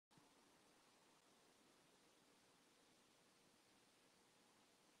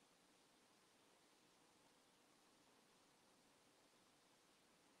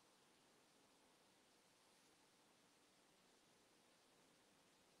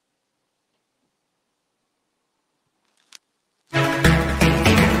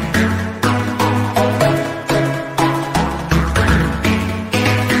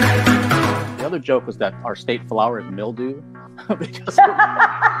joke was that our state flower is mildew because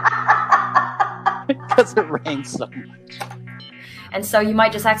it rains so much. And so you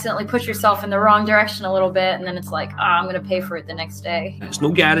might just accidentally push yourself in the wrong direction a little bit, and then it's like, I'm going to pay for it the next day. There's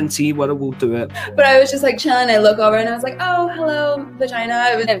no guarantee whether we'll do it. But I was just like chilling, I look over and I was like, oh, hello, vagina.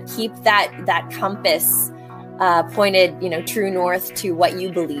 I was gonna keep that compass pointed, true north to what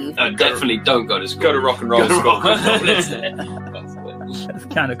you believe. No, definitely don't go to school. Go to rock and roll school. That's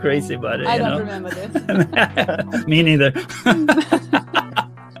kind of crazy, but I don't remember this. Me neither.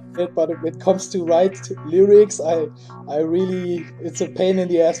 But when it comes to write lyrics, I really, it's a pain in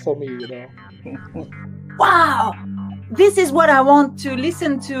the ass for me, Wow, this is what I want to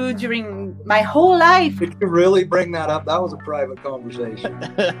listen to during my whole life. Did you really bring that up? That was a private conversation.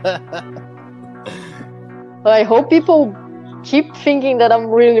 I hope people keep thinking that I'm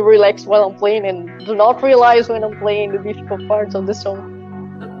really relaxed while I'm playing and do not realize when I'm playing the difficult parts of the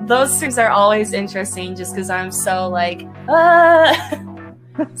song. Those things are always interesting just because I'm so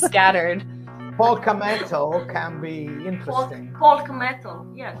scattered. Polka metal can be interesting. Polka metal,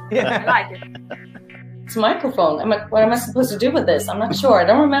 yes. I like it. It's a microphone. What am I supposed to do with this? I'm not sure. I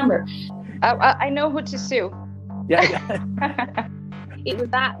don't remember. I know who to sue. Yeah. It was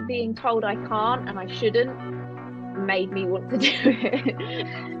that being told I can't and I shouldn't made me want to do it.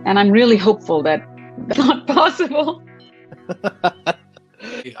 And I'm really hopeful that that's not possible.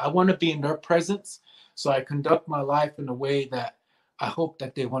 I want to be in their presence, so I conduct my life in a way that I hope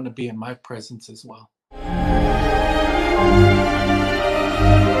that they want to be in my presence as well.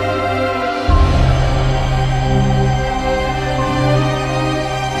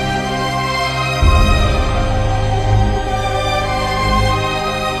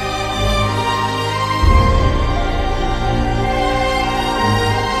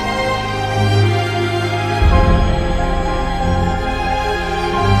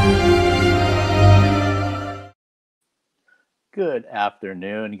 Good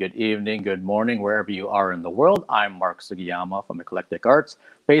afternoon, good evening, good morning, wherever you are in the world. I'm Mark Sugiyama from Eclectic Arts,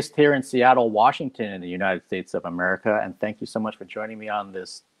 based here in Seattle, Washington, in the United States of America. And thank you so much for joining me on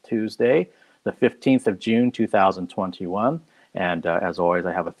this Tuesday, the 15th of June, 2021. And as always,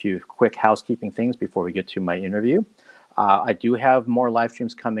 I have a few quick housekeeping things before we get to my interview. I do have more live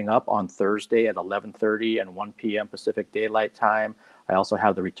streams coming up on Thursday at 11:30 and 1 p.m. Pacific Daylight Time. I also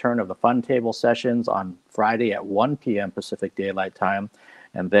have the return of the Fun Table sessions on Friday at 1 p.m. Pacific Daylight Time.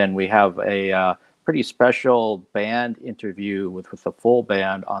 And then we have a pretty special band interview with the full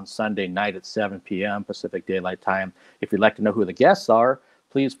band on Sunday night at 7 p.m. Pacific Daylight Time. If you'd like to know who the guests are,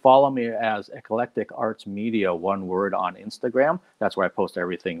 please follow me as Eclectic Arts Media, one word, on Instagram. That's where I post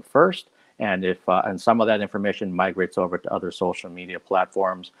everything first. And and some of that information migrates over to other social media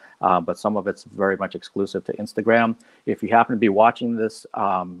platforms, but some of it's very much exclusive to Instagram. If you happen to be watching this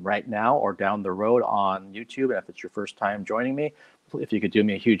right now or down the road on YouTube, and if it's your first time joining me, if you could do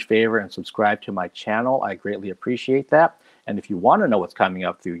me a huge favor and subscribe to my channel, I greatly appreciate that. And if you want to know what's coming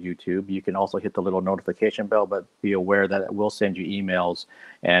up through YouTube, you can also hit the little notification bell, but be aware that it will send you emails.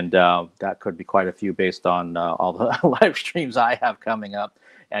 And that could be quite a few based on all the live streams I have coming up.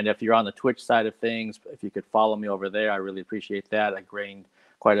 And if you're on the Twitch side of things, if you could follow me over there, I really appreciate that. I gained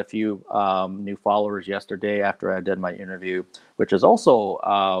quite a few new followers yesterday after I did my interview, which is also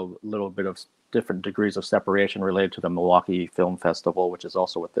a little bit of different degrees of separation related to the Milwaukee Film Festival, which is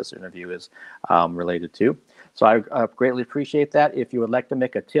also what this interview is related to. So I greatly appreciate that. If you would like to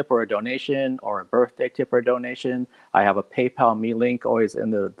make a tip or a donation or a birthday tip or a donation, I have a PayPal me link always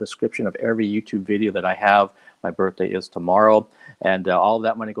in the description of every YouTube video that I have. My birthday is tomorrow. And all of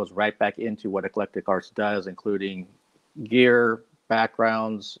that money goes right back into what Eclectic Arts does, including gear,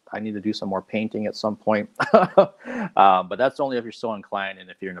 backgrounds. I need to do some more painting at some point. But that's only if you're so inclined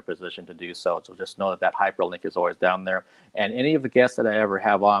and if you're in a position to do so. So just know that that hyperlink is always down there. And any of the guests that I ever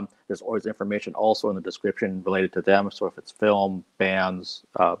have on, there's always information also in the description related to them. So if it's film, bands,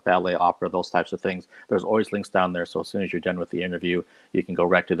 ballet, opera, those types of things, there's always links down there. So as soon as you're done with the interview, you can go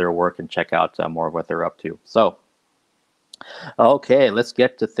right to their work and check out more of what they're up to. So, okay, let's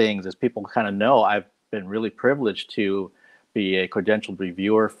get to things. As people kind of know, I've been really privileged to be a credentialed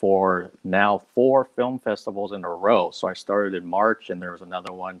reviewer for now 4 film festivals in a row. So I started in March, and there was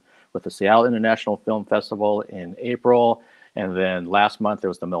another one with the Seattle International Film Festival in April. And then last month, there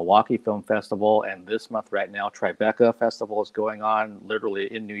was the Milwaukee Film Festival. And this month right now, Tribeca Festival is going on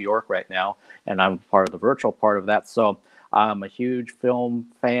literally in New York right now. And I'm part of the virtual part of that. So I'm a huge film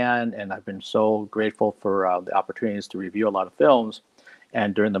fan, and I've been so grateful for the opportunities to review a lot of films.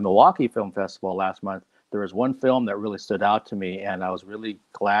 And during the Milwaukee Film Festival last month, there was one film that really stood out to me, and I was really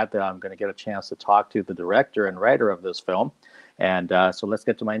glad that I'm going to get a chance to talk to the director and writer of this film. And so let's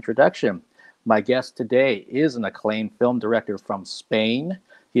get to my introduction. My guest today is an acclaimed film director from Spain.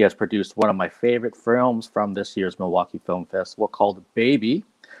 He has produced one of my favorite films from this year's Milwaukee Film Festival called Baby.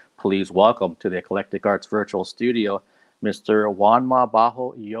 Please welcome to the Eclectic Arts Virtual Studio, Mr. Juanma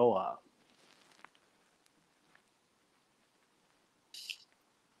Bajo Ulloa.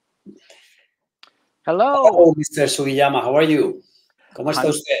 Hello. Hello, Mr. Sugiyama. How are you? ¿Cómo está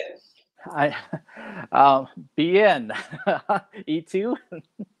usted? Bien. ¿Y tú?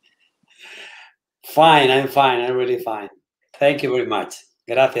 Fine, I'm fine. I'm really fine. Thank you very much.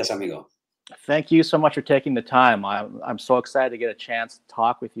 Gracias, amigo. Thank you so much for taking the time. I'm so excited to get a chance to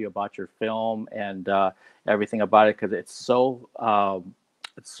talk with you about your film and everything about it, because it's so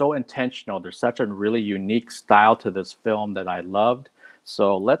intentional. There's such a really unique style to this film that I loved.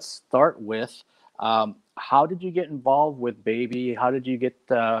 So let's start with how did you get involved with Baby? How did you get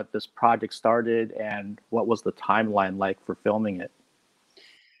this project started, and what was the timeline like for filming it?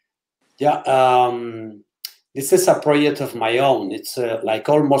 Yeah, this is a project of my own. It's like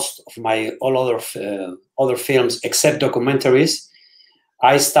almost of my all other films except documentaries.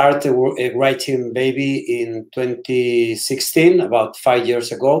 I started writing Baby in 2016, about 5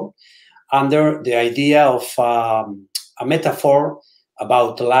 years ago, under the idea of a metaphor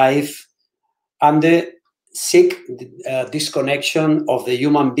about life and the seek disconnection of the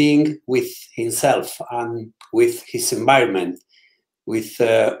human being with himself and with his environment, with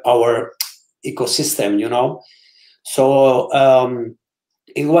our ecosystem, you know. So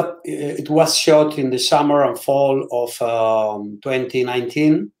it was shot in the summer and fall of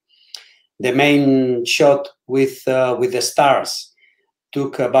 2019. The main shot with the stars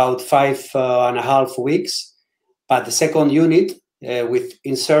took about 5.5 weeks, but the second unit with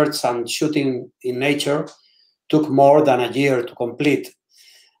inserts and shooting in nature took more than a year to complete.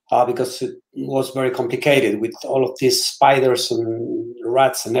 Because it was very complicated with all of these spiders and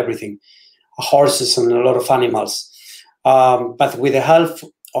rats and everything, horses and a lot of animals. But with the help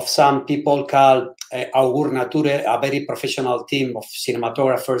of some people called Augur Nature, a very professional team of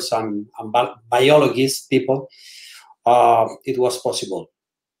cinematographers and biologists, people, it was possible.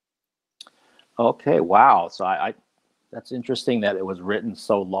 Okay, wow. So that's interesting that it was written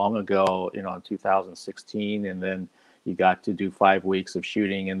so long ago, you know, in 2016, and then you got to do 5 weeks of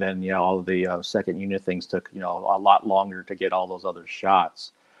shooting, and then, you know, all of the second unit things took, you know, a lot longer to get all those other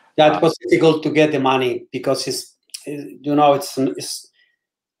shots. Yeah, it was difficult to get the money because it's you know,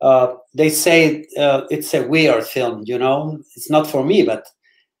 they say it's a weird film, you know. It's not for me,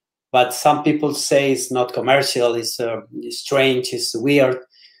 but some people say it's not commercial, it's strange, it's weird.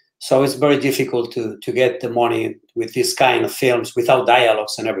 So it's very difficult to get the money with this kind of films without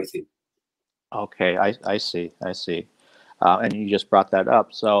dialogues and everything. Okay, I see. And you just brought that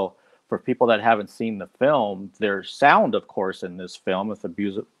up. So for people that haven't seen the film, there's sound, of course, in this film with a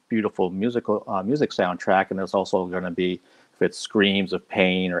beautiful music soundtrack, and there's also going to be, if it's screams of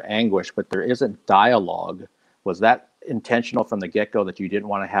pain or anguish, but there isn't dialogue. Was that intentional from the get-go, that you didn't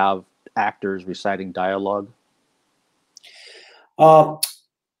want to have actors reciting dialogue?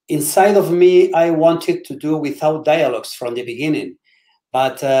 Inside of me, I wanted to do without dialogues from the beginning,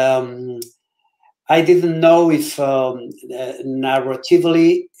 but I didn't know if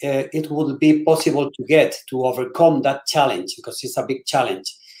narratively it would be possible to overcome that challenge, because it's a big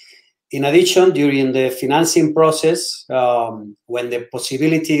challenge. In addition, during the financing process, when the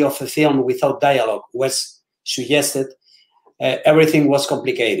possibility of a film without dialogue was suggested, everything was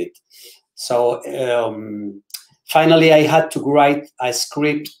complicated. So finally, I had to write a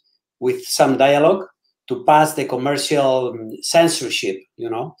script with some dialogue to pass the commercial censorship, you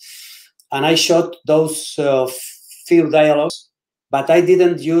know. And I shot those few dialogues, but I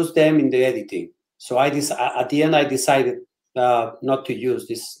didn't use them in the editing. So at the end, I decided not to use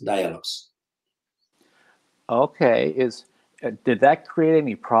these dialogues. Okay, did that create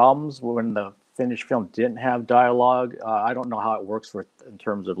any problems when the finished film didn't have dialogue? I don't know how it works in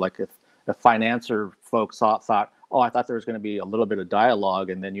terms of, like, if the financier folks thought, oh, I thought there was going to be a little bit of dialogue,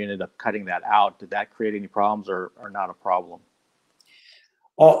 and then you ended up cutting that out. Did that create any problems, or not a problem?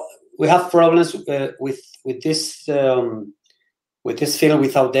 Oh, we have problems with this film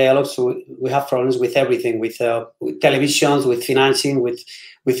without dialogue. So we have problems with everything, with televisions, with financing,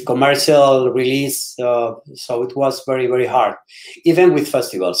 with commercial release. So it was very, very hard, even with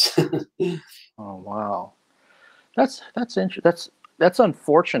festivals. Oh wow, that's interesting. That's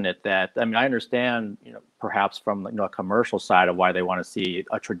unfortunate. That, I mean, I understand, you know, perhaps from, you know, a commercial side of why they want to see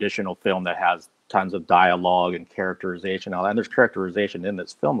a traditional film that has tons of dialogue and characterization. And there's characterization in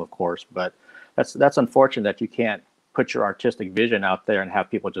this film, of course, but that's unfortunate that you can't put your artistic vision out there and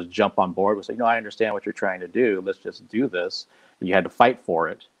have people just jump on board with saying, no, I understand what you're trying to do. Let's just do this. You had to fight for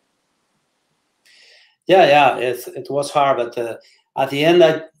it. Yeah, it was hard, but at the end,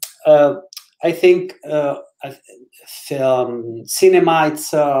 I think cinema.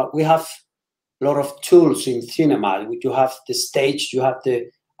 It's we have a lot of tools in cinema. You have the stage, you have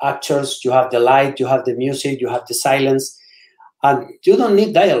the actors, you have the light, you have the music, you have the silence, and you don't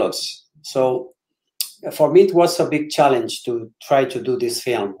need dialogues. So for me, it was a big challenge to try to do this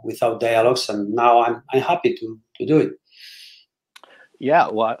film without dialogues, and now I'm happy to do it. Yeah,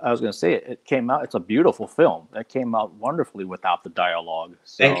 well, I was going to say it came out. It's a beautiful film. It came out wonderfully without the dialogue.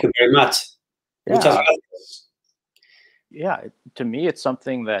 So, thank you very much. Yeah, to me, it's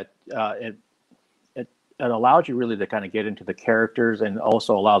something that it allowed you really to kind of get into the characters and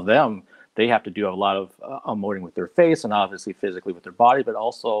also allow them. They have to do a lot of emoting with their face and obviously physically with their body, but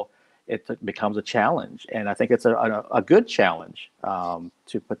also it becomes a challenge. And I think it's a good challenge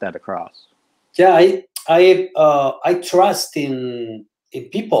to put that across. Yeah, I trust in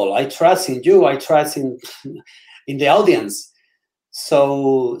people. I trust in you. I trust in the audience.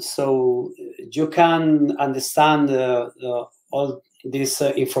 So you can understand all this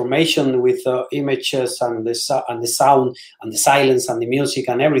information with images and the sound and the silence and the music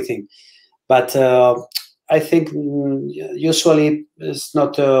and everything. But I think usually it's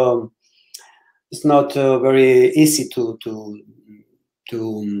not very easy to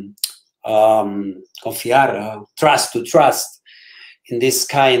confiar, trust in this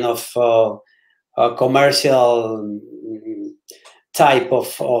kind of commercial type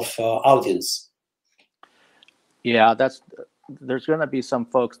of audience. Yeah, there's going to be some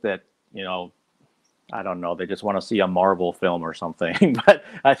folks that, I don't know, they just want to see a Marvel film or something. But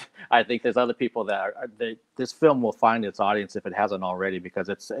I think there's other people that this film will find its audience if it hasn't already, because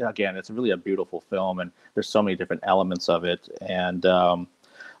it's really a beautiful film and there's so many different elements of it. And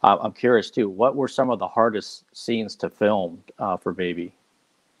I'm curious too, what were some of the hardest scenes to film for Baby?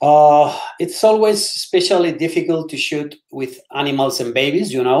 It's always especially difficult to shoot with animals and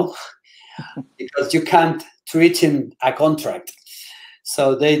babies, because you can't treat in a contract.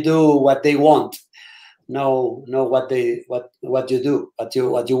 So they do what they want. Know what you do,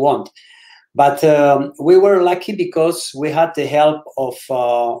 what you want. But we were lucky because we had the help of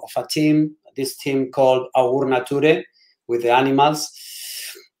a team, this team called Augur Nature, with the animals.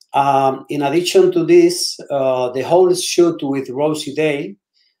 In addition to this, the whole shoot with Rosie Day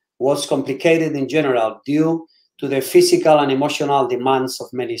was complicated in general due to the physical and emotional demands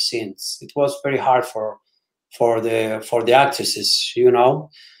of many scenes. It was very hard for the actresses,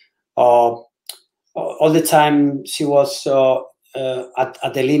 all the time she was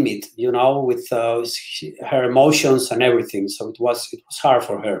at the limit, with her emotions and everything. So it was hard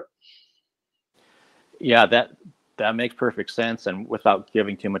for her. Yeah, that makes perfect sense. And without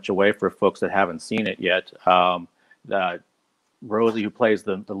giving too much away for folks that haven't seen it yet, Rosie, who plays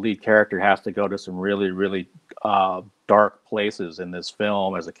the lead character, has to go to some really, really dark places in this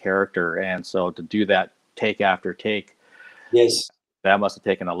film as a character. And so to do that take after take, yes, that must have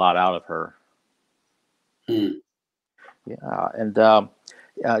taken a lot out of her. Yeah, and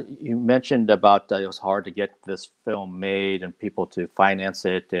you mentioned about it was hard to get this film made and people to finance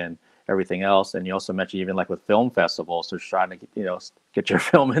it and everything else. And you also mentioned even like with film festivals, so trying to get your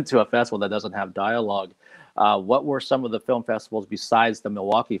film into a festival that doesn't have dialogue. What were some of the film festivals besides the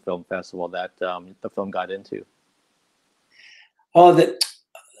Milwaukee Film Festival that the film got into?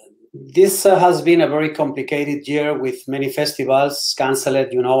 This has been a very complicated year with many festivals canceled,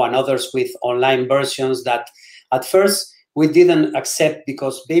 and others with online versions that at first we didn't accept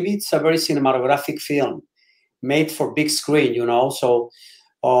because Baby, it's a very cinematographic film made for big screen, So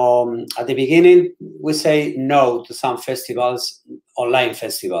at the beginning we say no to some festivals, online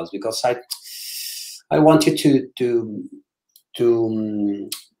festivals, because I wanted to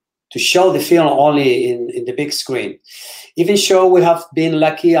show the film only in the big screen. Even though we have been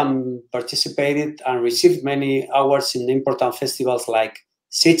lucky and participated and received many awards in important festivals like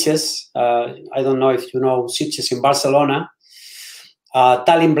Sitges. I don't know if you know Sitges in Barcelona.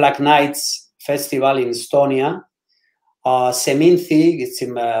 Tallinn Black Nights Festival in Estonia. Seminci, it's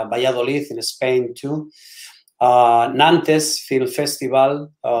in Valladolid in Spain too. Nantes Film Festival.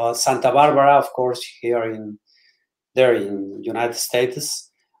 Santa Barbara, of course, here in United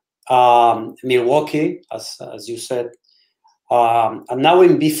States. Milwaukee, as you said. And now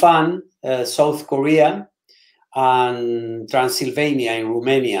in Bifan, South Korea, and Transylvania in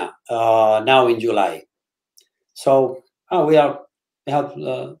Romania, now in July. So we are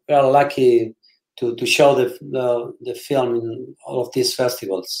lucky to show the film in all of these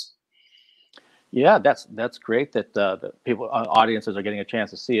festivals. Yeah, that's great that the people, audiences are getting a chance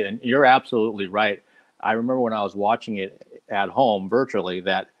to see it. And you're absolutely right. I remember when I was watching it at home virtually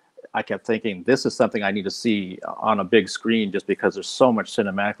that I kept thinking this is something I need to see on a big screen, just because there's so much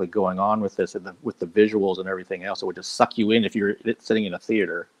cinematically going on with this, and with the visuals and everything else. It would just suck you in if you're sitting in a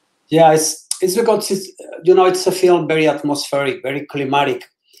theater. Yeah, it's because it's a film very atmospheric, very climatic.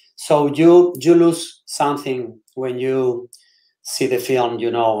 So you lose something when you see the film,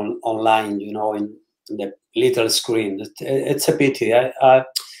 online, in the little screen. It's a pity.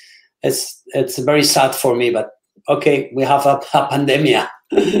 It's very sad for me, but okay, we have a pandemic.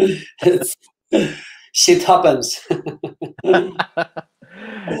 Shit happens.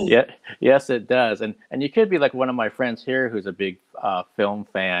 Yeah, yes, it does. And you could be like one of my friends here who's a big film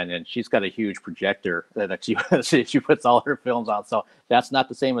fan, and she's got a huge projector that she puts all her films on. So that's not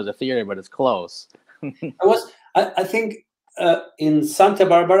the same as a theater, but it's close. I think in Santa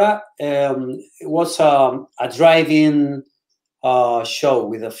Barbara, it was a drive-in show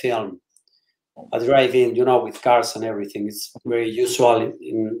with a film. A drive-in, with cars and everything. It's very usual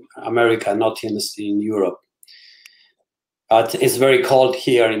in America, not in Europe. But it's very cold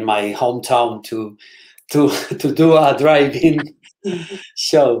here in my hometown to do a drive-in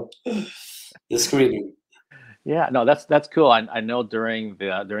show, the screening. Yeah, no, that's cool. I know during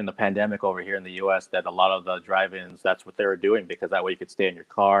the pandemic over here in the U.S. that a lot of the drive-ins, that's what they were doing, because that way you could stay in your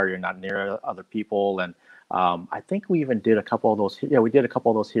car, you're not near other people. And I think we even did a couple of those. Yeah, we did a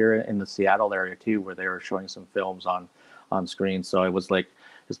couple of those here in the Seattle area too, where they were showing some films on screen. So it was like,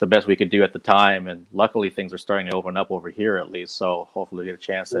 it's the best we could do at the time. And luckily things are starting to open up over here at least. So hopefully we get a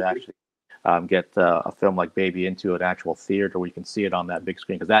chance to actually get a film like Baby into an actual theater where you can see it on that big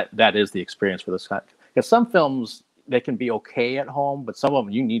screen, because that is the experience for this. Because some films, they can be okay at home, but some of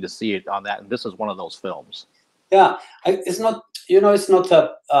them you need to see it on that, and this is one of those films. Yeah, it's not it's not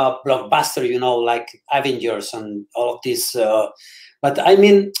a blockbuster, like Avengers and all of this. But I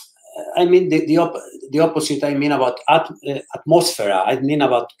mean the opposite. I mean about atmosphere. I mean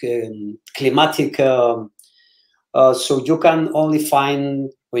about climatic. So you can only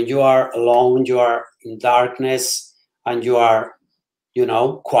find when you are alone, you are in darkness, and you are,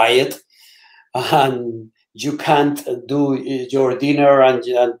 quiet, and you can't do your dinner and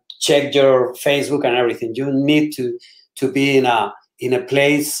check your Facebook and everything. You need to be in a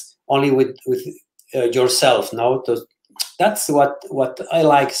place only with yourself. No, that's what I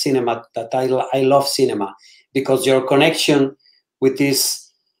like cinema. That I love cinema, because your connection with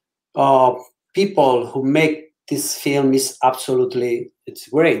these people who make this film is it's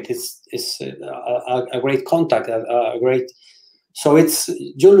great. It's a great contact, a great. So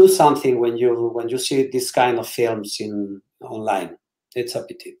you lose something when you see this kind of films online. It's a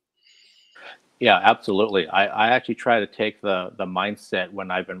pity. Yeah, absolutely. I actually try to take the mindset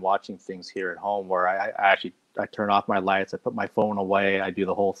when I've been watching things here at home, where I turn off my lights, I put my phone away, I do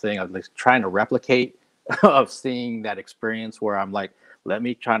the whole thing. I'm like trying to replicate of seeing that experience, where I'm like, let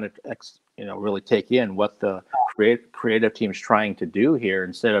me try to really take in what the creative team's trying to do here,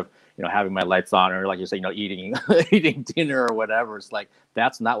 instead of having my lights on, or like you say, eating dinner or whatever. It's like,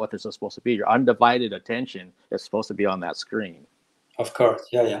 that's not what this is supposed to be. Your undivided attention is supposed to be on that screen. Of course,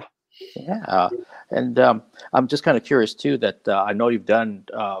 yeah. And I'm just kind of curious too, that I know you've done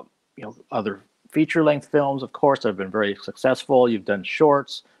other feature-length films, of course, that have been very successful. You've done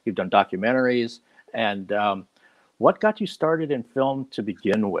shorts, you've done documentaries, and what got you started in film to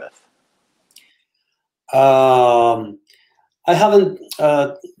begin with? I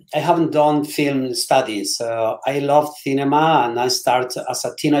haven't done film studies. I love cinema, and I started as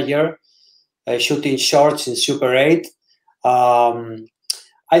a teenager shooting shorts in Super 8.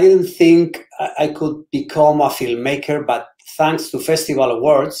 I didn't think I could become a filmmaker, but thanks to festival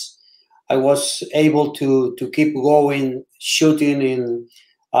awards, I was able to keep going, shooting in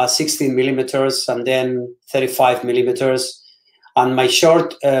 16 millimeters and then 35 millimeters. And my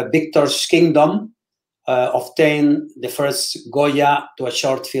short, Victor's Kingdom, obtained the first Goya to a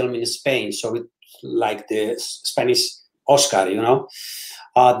short film in Spain. So it's like the Spanish Oscar,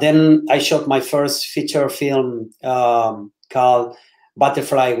 Then I shot my first feature film called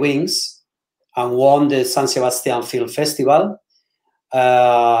Butterfly Wings, and won the San Sebastian Film Festival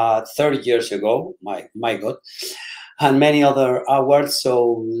 30 years ago. My God, and many other awards.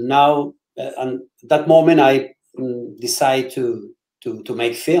 So now, and that moment, I decide to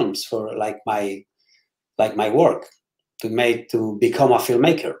make films for like my work, to become a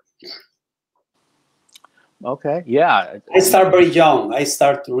filmmaker. Okay, yeah. I start very young. I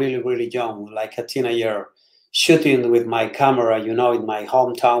start really, really young, like a teenager, shooting with my camera, in my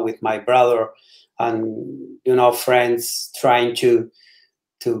hometown with my brother, and friends, trying to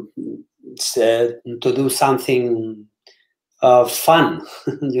do something fun,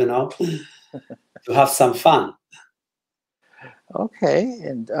 to have some fun. Okay,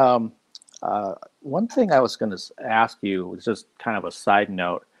 and one thing I was going to ask you was just kind of a side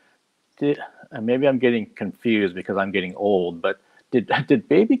note. Maybe I'm getting confused because I'm getting old, but did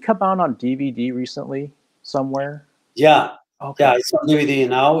Baby come out on DVD recently somewhere? Yeah, Okay. yeah, it's on DVD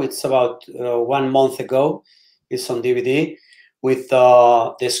now. It's about 1 month ago. It's on DVD with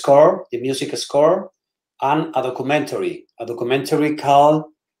the score, the music score, and a documentary called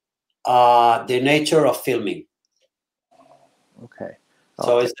 "The Nature of Filming." Okay.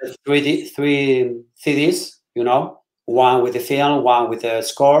 So it's three CDs, you know, one with the film, one with the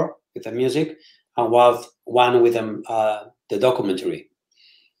score, with the music, and one with the documentary.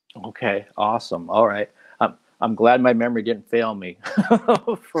 Okay, awesome. All right. I'm glad my memory didn't fail me.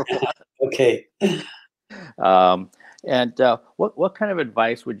 Okay. And what kind of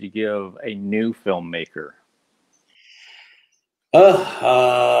advice would you give a new filmmaker?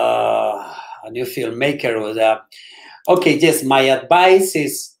 A new filmmaker was okay. Yes, my advice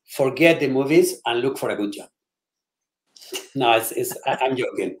is forget the movies and look for a good job. No, I'm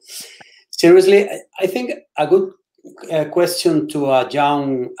joking. Seriously, I think a good question to a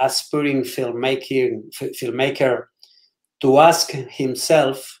young aspiring filmmaker to ask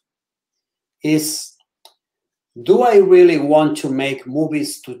himself is, do I really want to make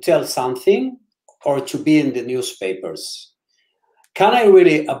movies to tell something or to be in the newspapers? Can I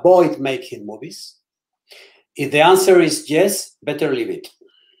really avoid making movies? If the answer is yes, better leave it.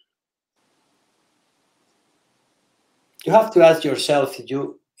 You have to ask yourself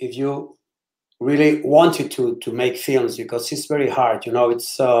if you really wanted to make films, because it's very hard. You know,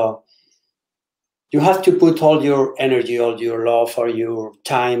 it's you have to put all your energy, all your love, or your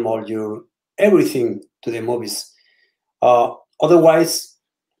time, all your everything to the movies. Otherwise,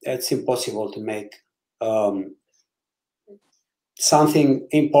 it's impossible to make something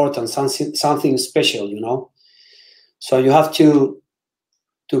important, something special. You know, so you have to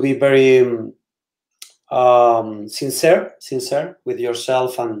be very sincere with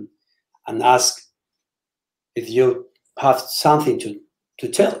yourself and ask if you have something to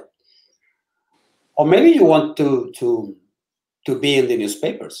tell. Or maybe you want to be in the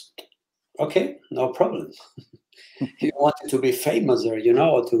newspapers. Okay, no problem. You wanted to be famous, or you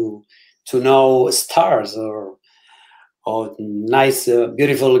know, to know stars or nice,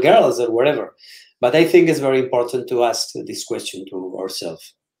 beautiful girls or whatever. But I think it's very important to ask this question to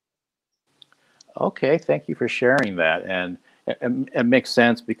ourselves. Okay, thank you for sharing that. And it makes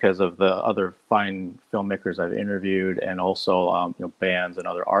sense because of the other fine filmmakers I've interviewed, and also bands and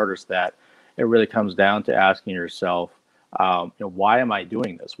other artists, that it really comes down to asking yourself, why am I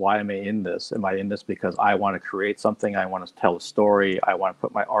doing this? Why am I in this? Am I in this because I want to create something? I want to tell a story. I want to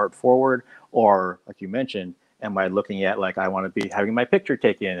put my art forward, or like you mentioned, am I looking at like I want to be having my picture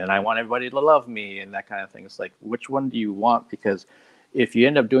taken and I want everybody to love me and that kind of thing? It's like, which one do you want? Because if you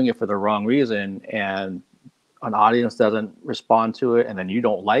end up doing it for the wrong reason and an audience doesn't respond to it and then you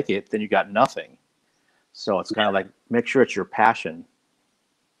don't like it, then you got nothing. So it's kind of like, make sure it's your passion.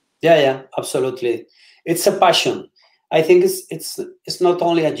 Yeah, absolutely. It's a passion. I think it's not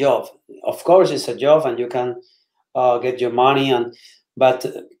only a job. Of course, it's a job and you can get your money, but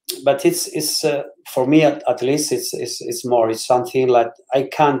it's for me at least it's more. It's something like I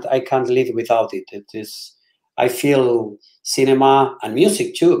can't live without it. It is. I feel cinema and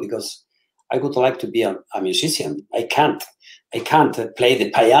music too, because I would like to be a musician. I can't play the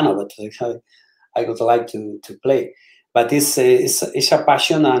piano, but I would like to play. But it's a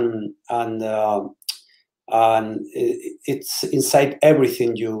passion, and it's inside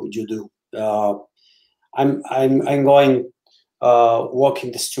everything you do. I'm going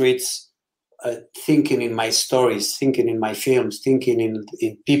walking the streets, thinking in my stories, thinking in my films, thinking in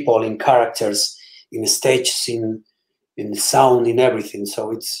people, in characters, in stages, in sound, in everything.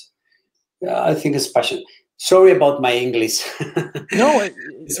 So I think it's passion. Sorry about my English. No,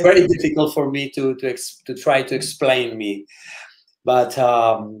 it's very difficult for me to try to explain me. But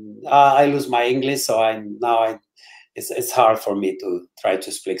I lose my English, so it's hard for me to try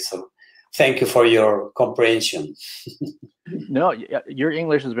to speak. So thank you for your comprehension. No, your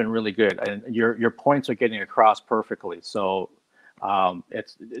English has been really good, and your points are getting across perfectly. So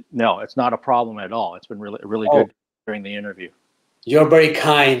it's not a problem at all. It's been really good during the interview. You're very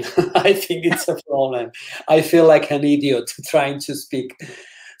kind. I think it's a problem. I feel like an idiot trying to speak.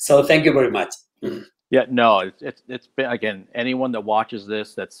 So thank you very much. Yeah, no, it's been, again, anyone that watches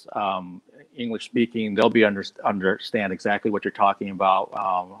this that's English speaking, they'll be understand exactly what you're talking about,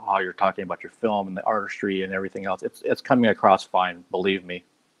 how you're talking about your film and the artistry and everything else. It's coming across fine, believe me.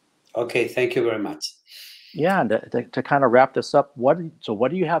 Okay, thank you very much. Yeah, and to kind of wrap this up, what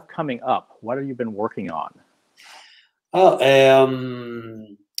do you have coming up? What have you been working on? Oh,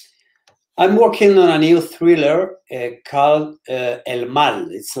 I'm working on a new thriller called El Mal.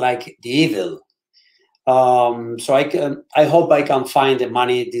 It's like the evil. So I hope I can find the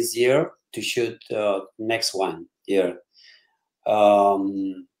money this year to shoot next one year.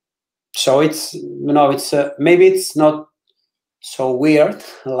 So it's it's maybe it's not so weird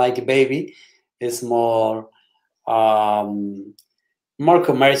like Baby. It's more more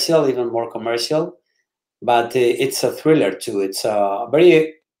commercial, even more commercial. But it's a thriller too. It's a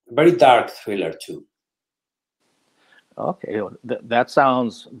very dark thriller too. Okay, well, that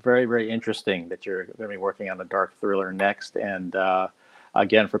sounds very, very interesting that you're going to be working on a dark thriller next. And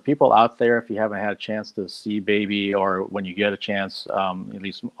again, for people out there, if you haven't had a chance to see Baby, or when you get a chance, at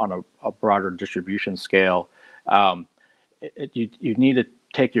least on a broader distribution scale, you need to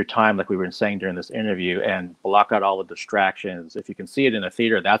take your time, like we were saying during this interview, and block out all the distractions. If you can see it in a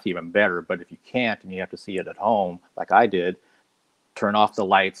theater, that's even better. But if you can't and you have to see it at home, like I did, turn off the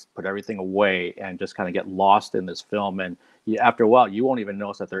lights, put everything away, and just kind of get lost in this film. And after a while, you won't even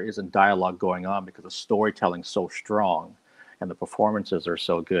notice that there isn't dialogue going on because the storytelling's so strong and the performances are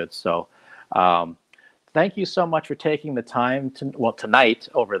so good. So thank you so much for taking the time tonight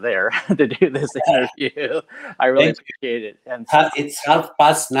over there to do this interview. I really appreciate it. And it's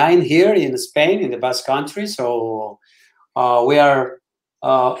 9:30 here in Spain, in the Basque Country. So we are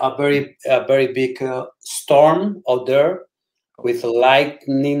a very big storm out there with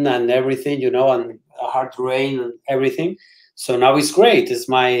lightning and everything, and a hard rain and everything. So now it's great. It's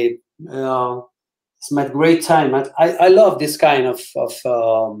my great time. I love this kind of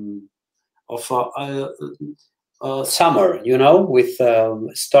summer, with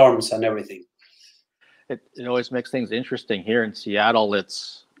storms and everything. It always makes things interesting. Here in Seattle,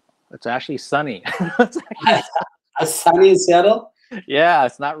 it's actually sunny. It's sunny in Seattle? Yeah,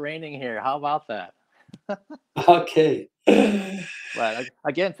 it's not raining here. How about that? Okay. But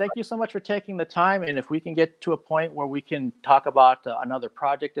again, thank you so much for taking the time. And if we can get to a point where we can talk about another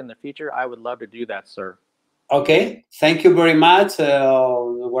project in the future, I would love to do that, sir. Okay. Thank you very much.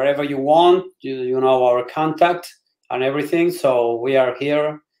 Wherever you want, you know our contact and everything. So we are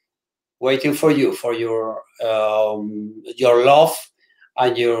here waiting for you, for your love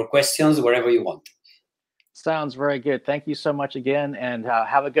and your questions wherever you want. Sounds very good. Thank you so much again, and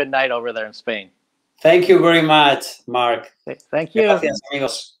have a good night over there in Spain. Thank you very much, Mark. Thank you. Gracias,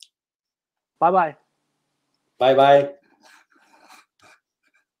 amigos. Bye-bye. Bye-bye.